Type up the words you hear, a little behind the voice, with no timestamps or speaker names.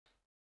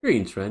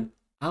Greetings, friend.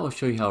 I will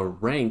show you how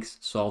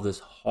Rangsk solve this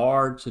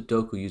hard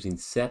Sudoku using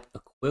SET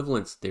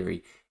Equivalence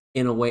Theory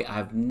in a way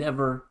I've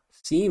never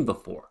seen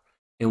before,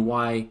 and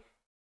why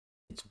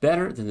it's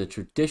better than the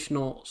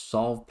traditional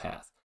solve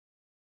path.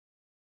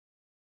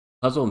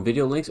 Puzzle and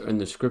video links are in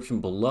the description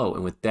below,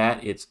 and with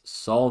that, it's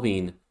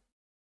solving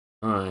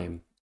time.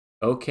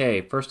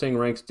 Okay, first thing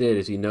Rangsk did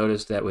is he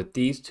noticed that with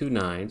these two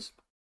nines,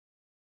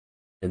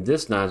 and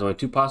this 9 is only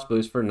two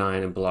possibilities for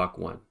 9 in block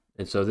 1.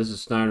 And so this is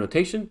Snyder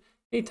Notation.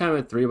 Anytime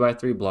a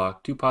 3x3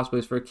 block, two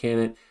possibilities for a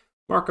candidate,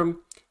 mark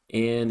them,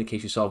 and in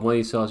case you solve one of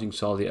these cells, you can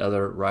solve the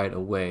other right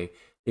away.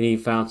 Then he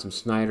found some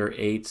Snyder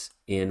 8s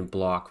in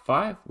block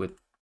 5 with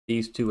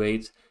these two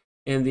 8s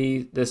and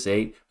this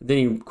 8. Then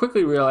he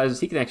quickly realizes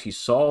he can actually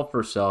solve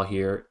for a cell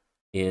here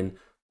in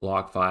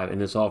block 5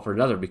 and then solve for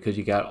another because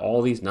you got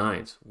all these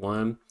 9s.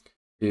 1,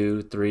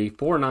 2, 3,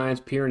 4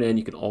 9s, peering in,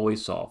 you can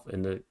always solve.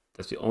 And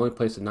that's the only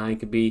place the 9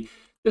 could be,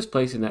 just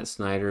placing that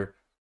Snyder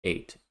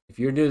 8. If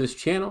you're new to this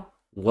channel,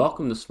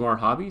 welcome to Smart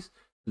Hobbies.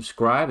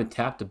 Subscribe and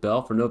tap the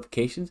bell for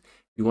notifications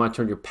if you want to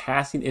turn your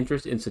passing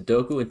interest in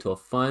Sudoku into a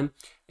fun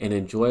and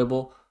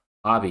enjoyable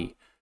hobby.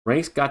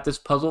 Rangsk got this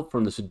puzzle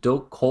from the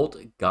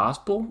Sudokult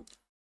Gospel,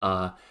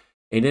 and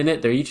in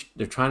it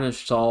they're trying to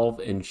solve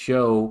and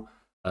show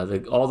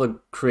all the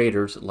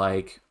creators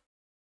like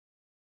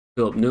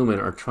Philip Newman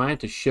are trying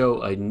to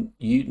show a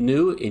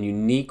new and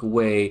unique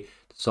way to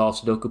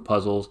solve Sudoku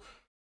puzzles,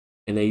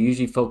 and they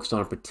usually focus on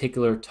a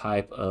particular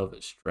type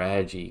of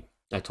strategy.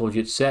 I told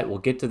you it's set. We'll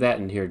get to that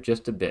in here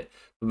just a bit.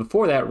 But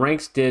before that,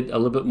 Rangsk did a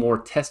little bit more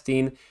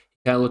testing. He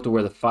kind of looked at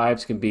where the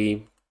 5s can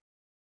be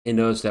and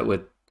noticed that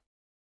with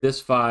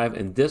this 5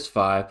 and this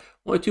 5,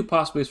 only two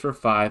possibilities for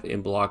 5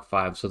 in block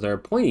 5. So they're a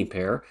pointing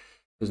pair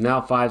because now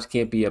 5s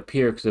can't be up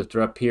here because if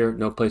they're up here,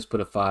 no place to put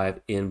a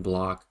 5 in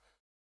block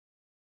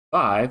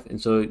 5.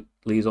 And so it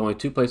leaves only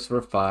two places for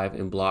a 5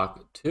 in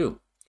block 2.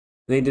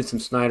 Then he did some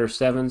Snyder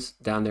 7s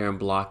down there in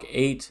block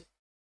 8.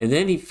 And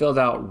then he filled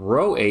out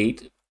row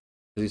 8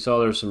 because he saw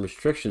there were some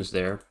restrictions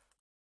there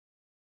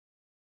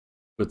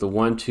with the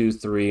 1, 2,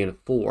 3, and a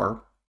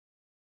 4.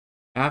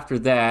 After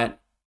that,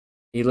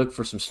 he looked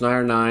for some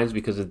Snyder 9s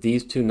because of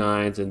these two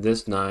 9s and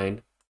this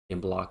 9 in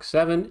block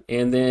 7,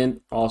 and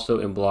then also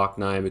in block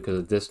 9 because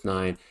of this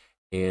 9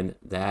 and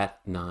that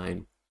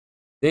 9.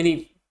 Then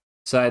he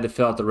decided to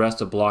fill out the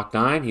rest of block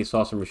 9. He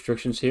saw some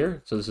restrictions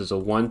here. So this is a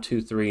 1,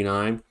 2, 3,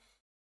 9.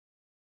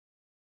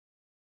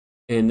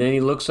 And then he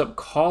looks up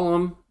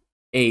column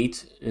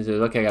 8 and says,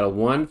 okay, I got a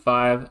 1,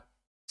 5,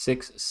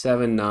 6,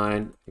 7,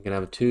 9. I can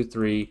have a 2,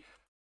 3,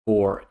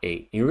 4,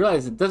 8. And you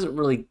realize it doesn't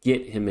really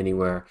get him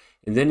anywhere.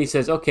 And then he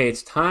says, okay,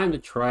 it's time to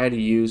try to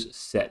use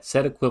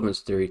SET equivalence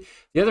theory.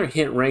 The other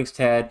hint Rangsk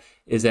had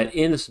is that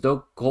in the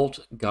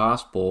Sudokult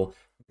Gospel,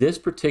 this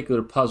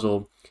particular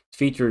puzzle is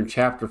featured in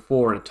chapter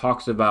 4, and it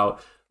talks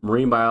about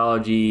marine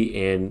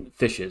biology and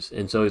fishes.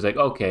 And so he's like,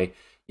 okay,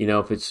 you know,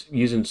 if it's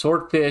using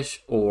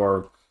swordfish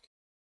or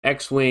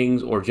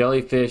X-wings or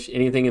jellyfish,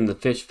 anything in the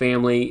fish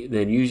family,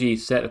 then usually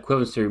SET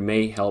equivalence theory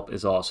may help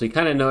as well. So you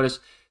kind of notice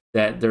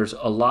that there's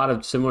a lot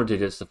of similar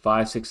digits, the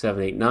 5, 6,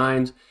 7, 8,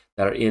 9s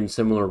that are in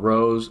similar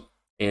rows,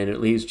 and it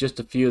leaves just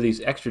a few of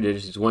these extra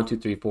digits, these 1, 2,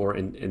 3, 4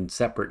 in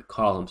separate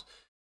columns.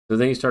 So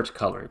then he starts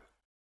coloring.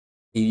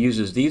 He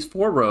uses these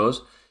 4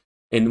 rows,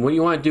 and what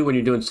you want to do when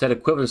you're doing SET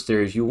equivalence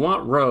theory is you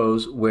want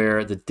rows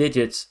where the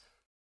digits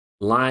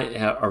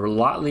are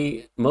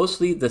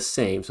mostly the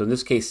same. So in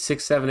this case,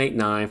 6, 7, 8,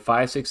 9,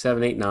 5, 6,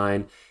 7, 8,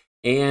 9,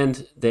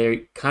 and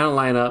they kind of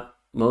line up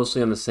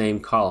mostly on the same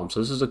column.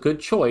 So this is a good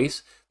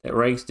choice that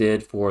Rangsk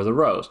did for the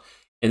rows.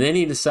 And then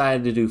he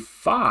decided to do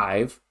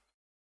 5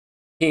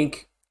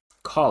 pink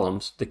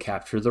columns to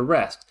capture the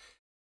rest.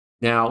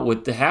 Now,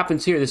 what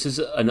happens here, this is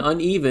an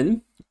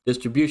uneven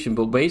distribution,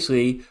 but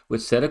basically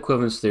with SET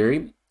equivalence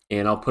theory,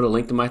 and I'll put a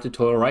link to my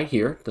tutorial right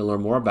here to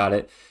learn more about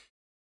it,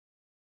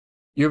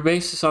 you're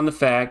based this on the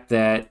fact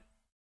that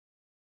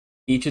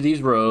each of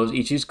these rows,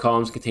 each of these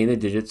columns contain the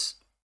digits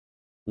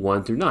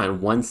 1 through 9,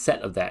 one set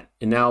of that.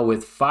 And now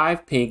with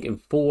 5 pink and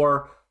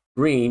 4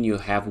 green, you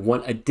have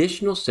one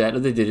additional set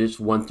of the digits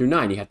 1 through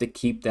 9. You have to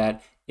keep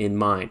that in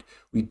mind.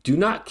 We do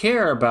not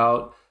care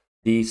about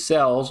the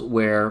cells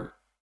where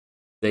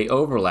they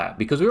overlap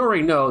because we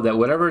already know that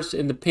whatever's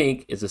in the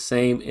pink is the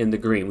same in the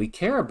green. We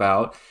care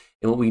about,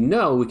 and what we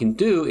know we can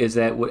do is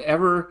that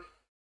whatever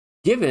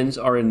givens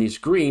are in these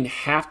green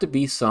have to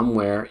be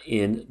somewhere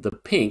in the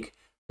pink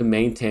to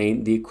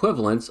maintain the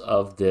equivalence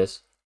of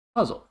this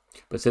puzzle.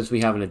 But since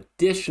we have an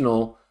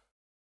additional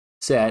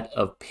set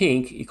of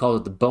pink, he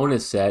calls it the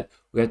bonus set,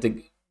 we have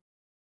to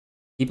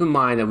keep in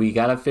mind that we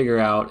got to figure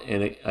out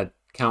and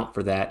account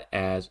for that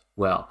as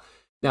well.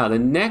 Now, the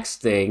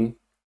next thing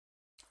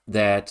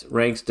that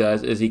Rangsk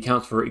does is he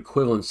counts for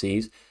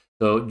equivalencies.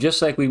 So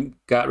just like we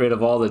got rid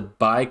of all the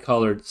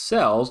bicolored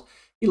cells,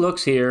 he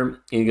looks here and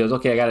he goes,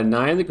 okay, I got a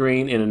 9 in the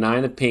green and a 9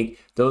 in the pink.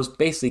 Those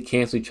basically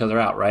cancel each other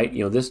out, right?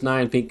 You know, this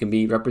 9 pink can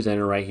be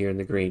represented right here in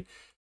the green.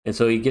 And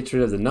so he gets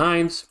rid of the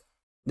 9s,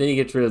 then he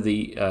gets rid of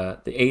the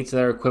 8s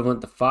that are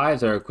equivalent, the 5s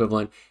that are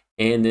equivalent,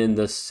 and then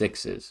the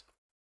 6s.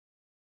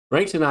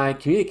 Rangsk and I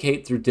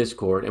communicate through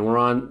Discord, and we're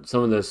on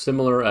some of the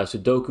similar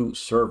Sudoku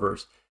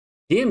servers.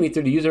 DM me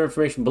through the user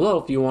information below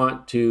if you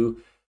want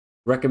to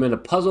recommend a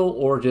puzzle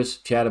or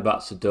just chat about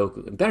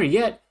Sudoku. And better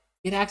yet,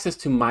 get access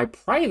to my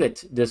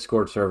private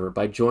Discord server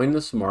by joining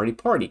the Smarty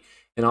Party.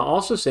 And I'll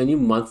also send you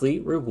monthly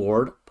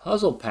reward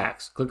puzzle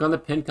packs. Click on the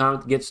pinned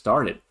comment to get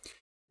started.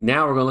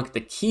 Now we're going to look at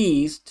the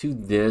keys to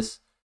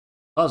this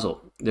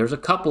puzzle. There's a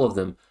couple of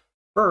them.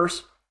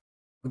 First,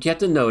 what you have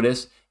to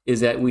notice is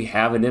that we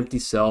have an empty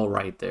cell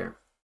right there.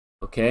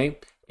 Okay?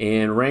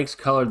 And Rangsk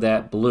colored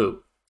that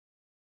blue.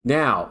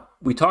 Now,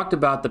 we talked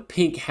about the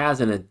pink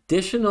has an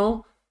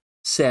additional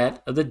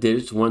set of the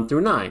digits 1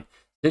 through 9.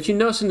 Since you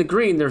notice in the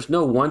green, there's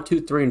no 1,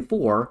 2, 3, and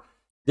 4.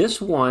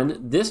 This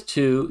 1, this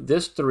 2,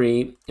 this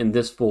 3, and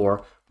this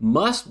 4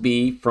 must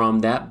be from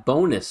that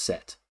bonus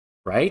set,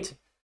 right?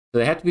 So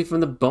they have to be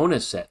from the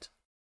bonus set.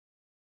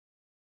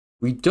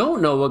 We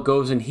don't know what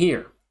goes in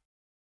here,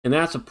 and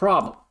that's a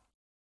problem.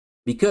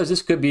 Because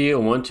this could be a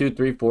 1, 2,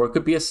 3, 4. It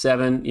could be a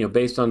 7,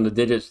 based on the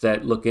digits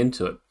that look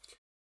into it.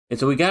 And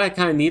so we got to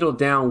kind of needle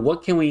down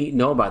what can we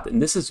know about it.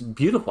 And this is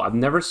beautiful. I've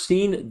never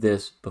seen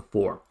this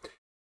before.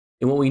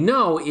 And what we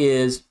know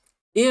is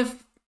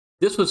if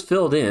this was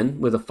filled in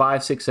with a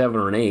 5, 6, 7,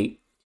 or an 8,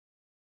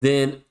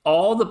 then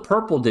all the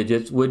purple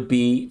digits would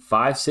be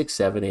 5, 6,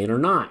 7, 8, or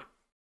 9.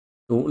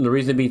 The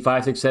reason it'd be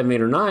 5, 6, 7,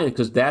 8, or 9 is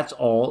because that's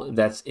all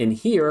that's in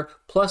here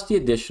plus the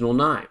additional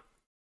 9.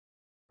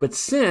 But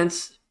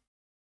since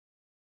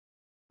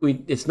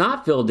it's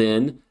not filled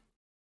in,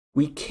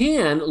 we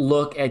can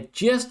look at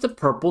just the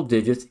purple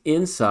digits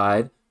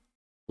inside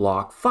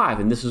block 5.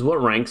 And this is what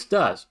Rangsk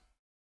does.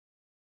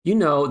 You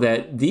know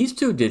that these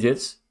two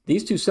digits,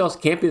 these two cells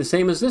can't be the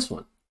same as this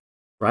one,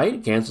 right?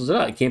 It cancels it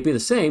out. It can't be the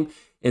same.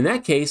 In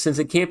that case, since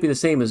it can't be the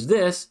same as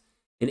this,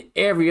 and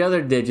every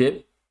other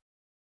digit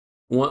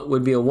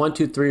would be a 1,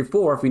 2, 3, or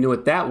 4 if we knew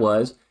what that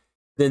was,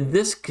 then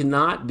this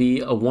cannot be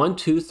a 1,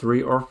 2,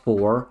 3, or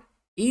 4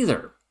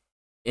 either.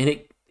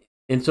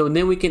 And so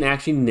then we can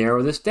actually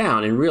narrow this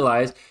down and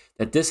realize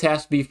that this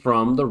has to be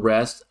from the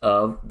rest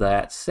of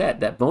that set,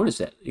 that bonus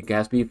set. It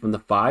has to be from the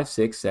 5,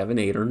 6, 7,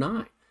 8, or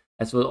 9.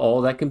 That's what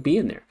all that can be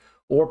in there,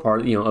 or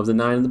part of the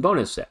 9 in the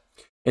bonus set.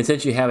 And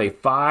since you have a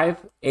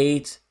 5,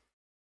 8,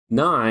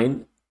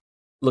 9,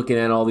 looking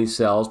at all these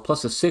cells,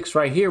 plus a 6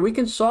 right here, we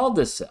can solve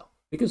this cell.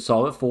 We can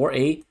solve it for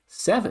a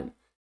 7.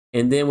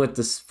 And then with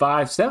this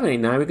 5, 7, 8,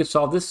 9, we can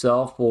solve this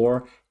cell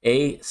for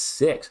a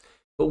 6.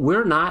 But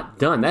we're not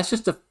done. That's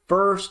just the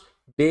first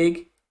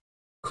big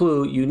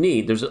clue you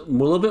need. There's a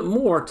little bit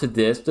more to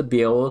this to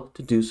be able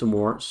to do some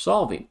more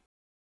solving.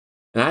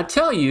 And I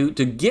tell you,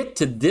 to get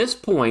to this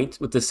point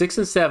with the 6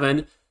 and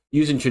 7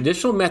 using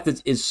traditional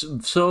methods is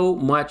so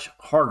much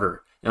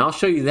harder. And I'll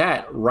show you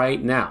that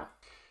right now.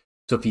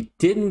 So if you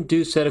didn't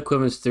do SET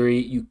Equivalency Theory,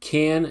 you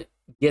can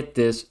get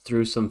this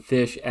through some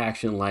fish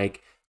action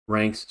like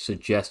Rangsk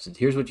suggested.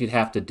 Here's what you'd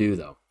have to do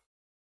though.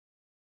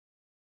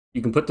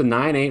 You can put the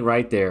 9, 8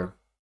 right there.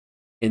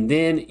 And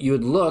then you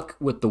would look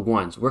with the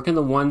 1s. Where can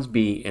the 1s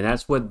be? And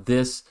that's what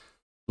this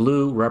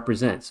blue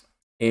represents.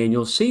 And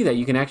you'll see that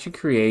you can actually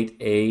create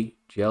a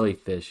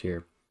jellyfish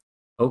here.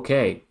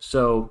 Okay,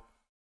 so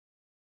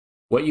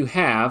what you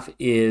have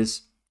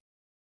is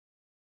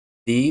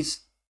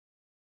these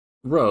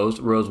rows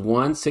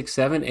 1, 6,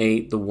 7,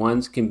 8. The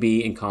 1s can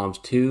be in columns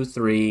 2,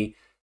 3,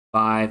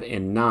 5,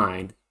 and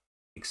 9,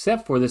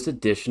 except for this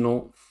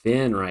additional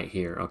fin right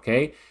here,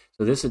 okay?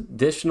 So this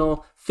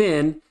additional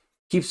fin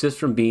keeps this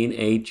from being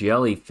a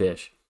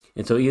jellyfish.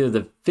 And so either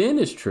the fin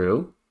is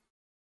true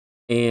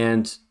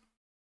and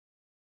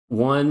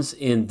 1s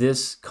in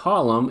this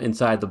column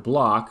inside the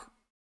block,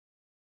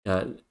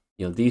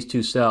 these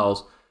two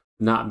cells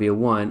not be a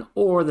 1,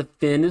 or the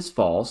fin is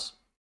false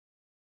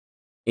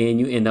and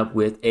you end up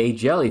with a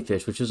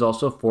jellyfish, which is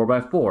also 4 by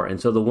 4.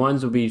 And so the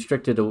 1s will be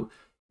restricted to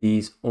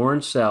these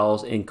orange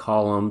cells in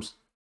columns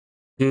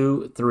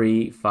 2,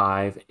 3,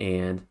 5,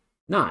 and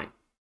 9.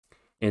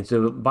 And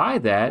so by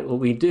that, what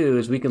we do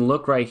is we can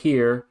look right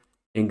here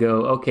and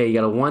go, okay, you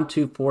got a 1,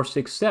 2, 4,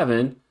 6,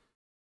 7.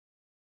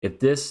 If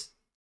this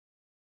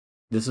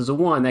is a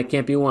 1, that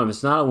can't be a 1. If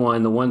it's not a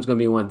 1, the 1's going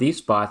to be one of these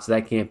spots.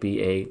 That can't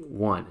be a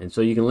 1. And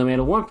so you can eliminate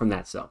a 1 from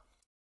that cell.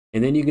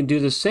 And then you can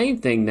do the same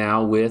thing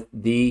now with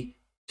the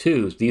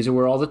 2s. These are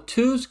where all the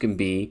 2s can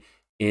be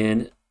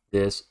in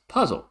this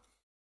puzzle.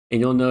 And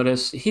you'll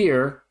notice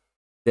here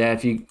that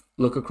if you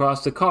look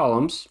across the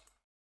columns,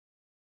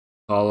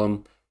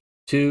 column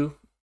 2,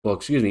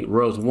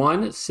 rows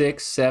 1,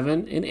 6,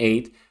 7, and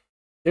 8,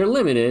 they're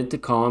limited to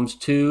columns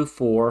 2,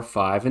 4,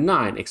 5, and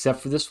 9,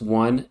 except for this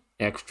one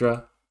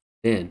extra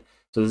fin.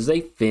 So this is a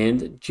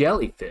finned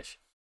jellyfish.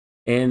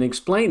 And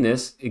explain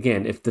this,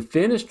 again, if the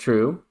fin is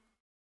true,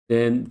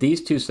 then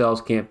these two cells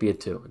can't be a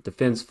 2. If the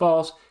fin's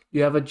false,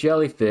 you have a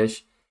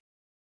jellyfish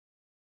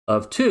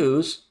of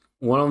 2s.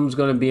 One of them is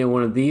going to be in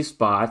one of these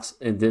spots,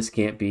 and this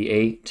can't be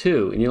a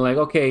 2. And you're like,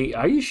 okay,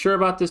 are you sure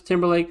about this,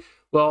 Timberlake?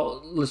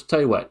 Well, let's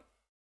tell you what.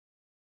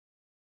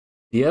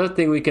 The other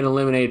thing we can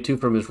eliminate a 2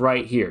 from is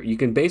right here. You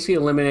can basically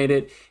eliminate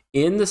it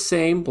in the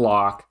same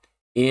block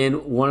in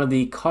one of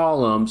the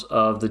columns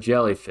of the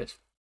jellyfish.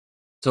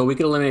 So we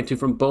can eliminate 2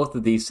 from both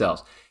of these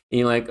cells. And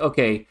you're like,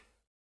 okay,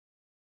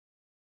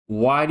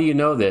 why do you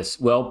know this?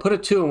 Well, put a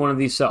 2 in one of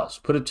these cells.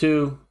 Put a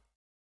 2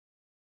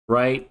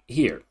 right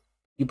here.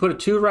 You put a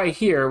 2 right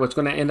here, what's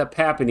going to end up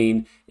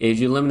happening is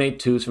you eliminate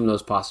 2s from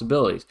those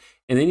possibilities.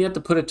 And then you have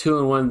to put a 2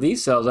 in one of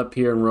these cells up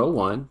here in row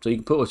 1. So you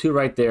can put a 2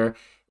 right there.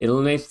 It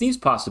eliminates these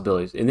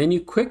possibilities. And then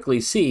you quickly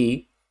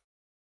see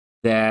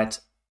that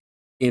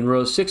in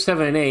rows 6,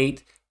 7, and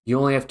 8, you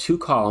only have 2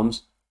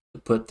 columns to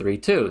put 3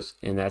 2s.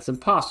 And that's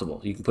impossible.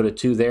 You can put a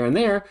 2 there and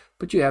there,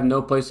 but you have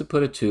no place to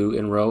put a 2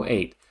 in row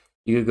 8.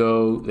 You could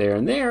go there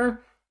and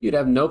there. You'd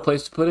have no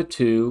place to put a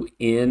 2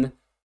 in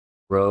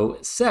row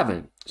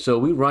 7. So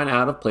we run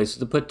out of places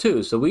to put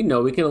 2. So we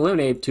know we can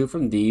eliminate 2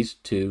 from these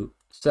 2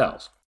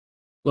 cells.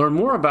 Learn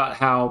more about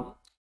how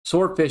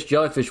swordfish,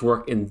 jellyfish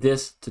work in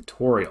this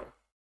tutorial.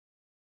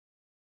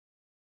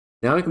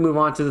 Now we can move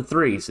on to the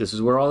 3s. This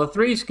is where all the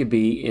 3s could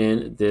be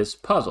in this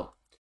puzzle.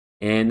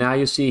 And now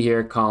you see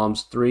here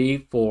columns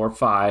 3, 4,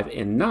 5,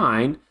 and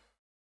 9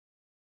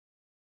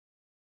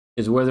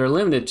 is where they're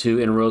limited to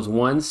in rows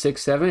 1,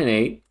 6, 7, and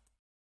 8.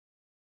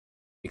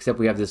 Except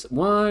we have this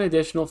one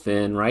additional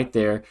fin right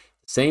there.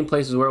 Same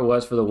places where it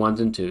was for the 1s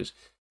and 2s.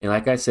 And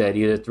like I said,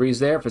 either 3's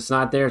there. If it's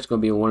not there, it's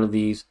going to be in one of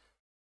these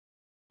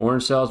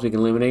orange cells. We can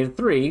eliminate a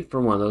 3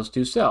 from one of those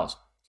 2 cells.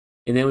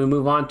 And then we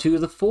move on to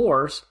the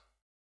 4s.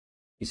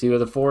 You see where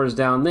the 4 is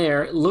down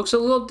there. It looks a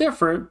little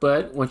different,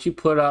 but once you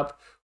put up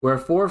where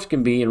 4s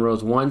can be in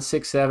rows 1,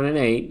 6, 7, and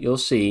 8, you'll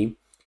see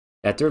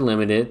that they're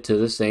limited to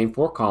the same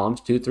 4 columns,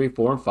 2, 3,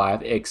 4, and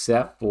 5,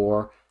 except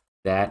for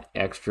that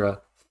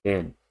extra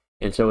fin.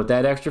 And so with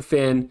that extra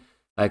fin,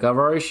 like I've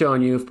already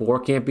shown you, 4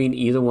 can't be in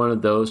either one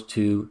of those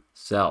 2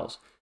 cells.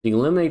 You can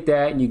eliminate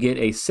that, and you get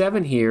a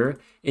 7 here,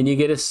 and you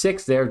get a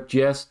 6 there,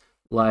 just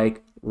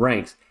like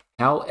Rangsk.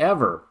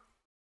 However,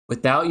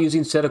 without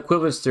using set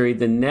equivalence theory,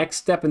 the next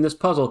step in this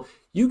puzzle,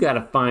 you got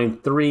to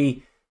find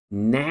 3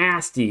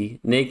 nasty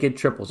naked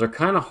triples. They're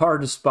kind of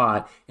hard to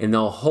spot, and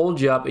they'll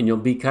hold you up, and you'll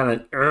be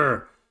kind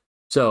of,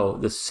 So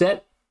the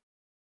set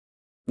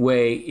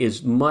way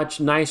is much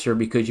nicer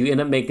because you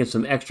end up making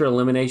some extra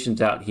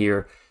eliminations out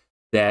here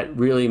that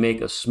really make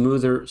a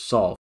smoother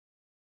solve.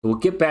 So we'll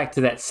get back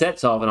to that set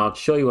solve, and I'll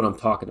show you what I'm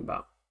talking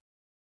about.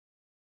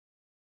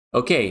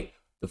 Okay.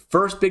 The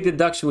first big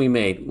deduction we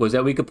made was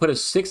that we could put a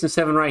 6 and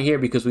 7 right here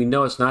because we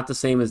know it's not the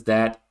same as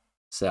that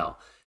cell.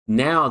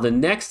 Now, the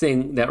next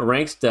thing that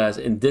Rangsk does,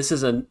 and this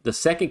is the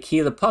second key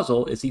of the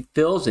puzzle, is he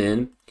fills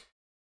in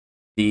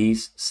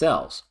these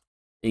cells.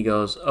 He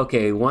goes,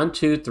 okay, 1,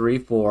 2, 3,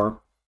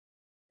 4,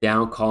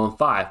 down column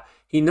 5.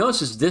 He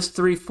notices this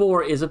 3,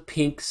 4 is a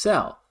pink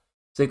cell.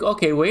 It's like,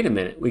 okay, wait a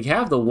minute. We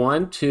have the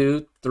 1,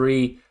 2,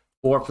 3,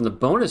 4 from the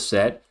bonus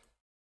set,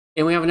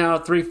 and we have now a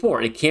 3,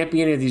 4. It can't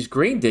be any of these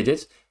green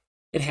digits.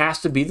 It has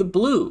to be the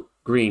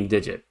blue-green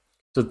digit.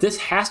 So this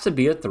has to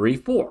be a 3,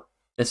 4.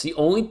 That's the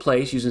only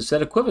place using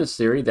set equivalence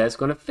theory that's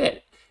going to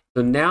fit.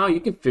 So now you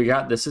can figure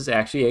out this is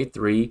actually a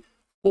 3,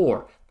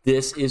 4.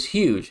 This is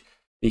huge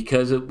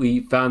because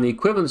we found the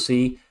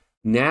equivalency.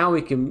 Now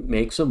we can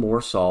make some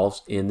more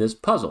solves in this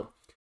puzzle.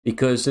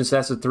 Because since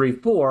that's a 3,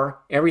 4,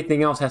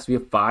 everything else has to be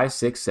a 5,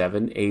 6,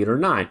 7, 8, or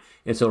 9.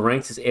 And so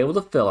Rangsk is able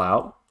to fill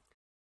out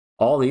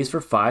all these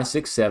for 5,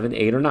 6, 7,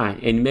 8, or 9.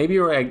 And maybe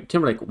you're like,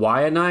 Timberlake,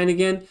 why a 9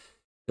 again?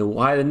 The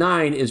why the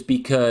 9 is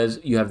because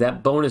you have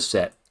that bonus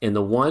set. And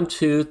the 1,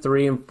 2,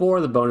 3, and 4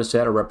 of the bonus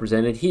set are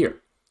represented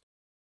here.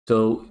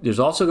 So there's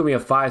also going to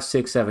be a 5,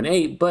 6, 7,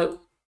 8. But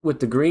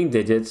with the green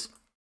digits,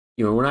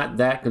 we're not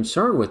that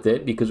concerned with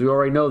it because we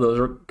already know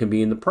those can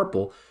be in the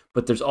purple.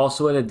 But there's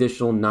also an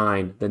additional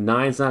 9. The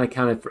 9 is not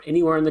accounted for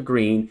anywhere in the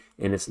green,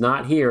 and it's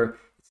not here.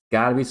 It's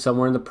got to be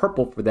somewhere in the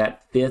purple for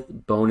that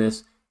 5th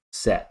bonus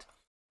set.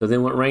 So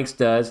then what Rangsk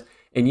does,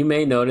 and you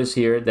may notice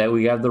here that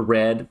we have the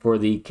red for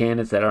the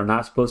candidates that are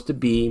not supposed to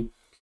be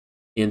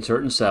in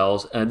certain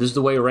cells. This is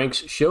the way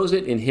Rangsk shows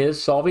it in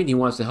his solving. He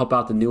wants to help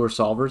out the newer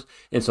solvers,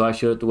 and so I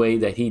showed it the way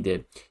that he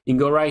did. You can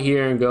go right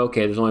here and go,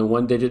 okay, there's only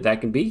 1 digit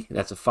that can be.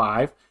 That's a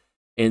 5.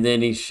 And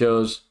then he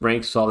shows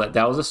Rangsk solve that.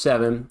 That was a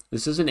 7.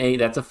 This is an 8.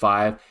 That's a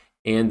 5.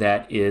 And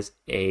that is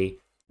a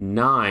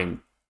 9.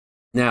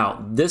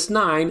 Now, this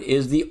 9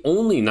 is the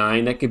only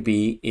 9 that could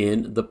be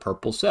in the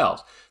purple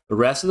cells. The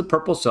rest of the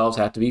purple cells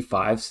have to be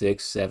 5,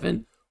 6,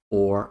 7,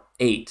 or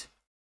 8.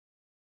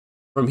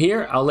 From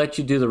here, I'll let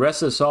you do the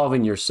rest of the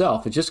solving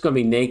yourself. It's just going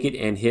to be naked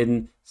and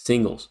hidden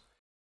singles.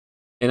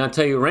 And I'll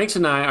tell you, Rangsk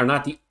and I are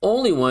not the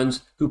only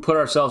ones who put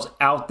ourselves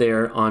out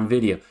there on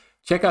video.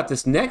 Check out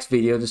this next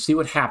video to see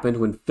what happened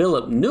when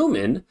Philip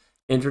Newman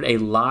entered a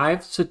live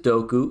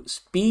Sudoku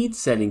speed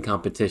setting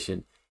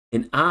competition,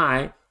 and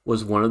I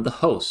was one of the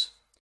hosts.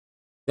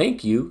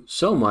 Thank you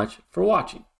so much for watching.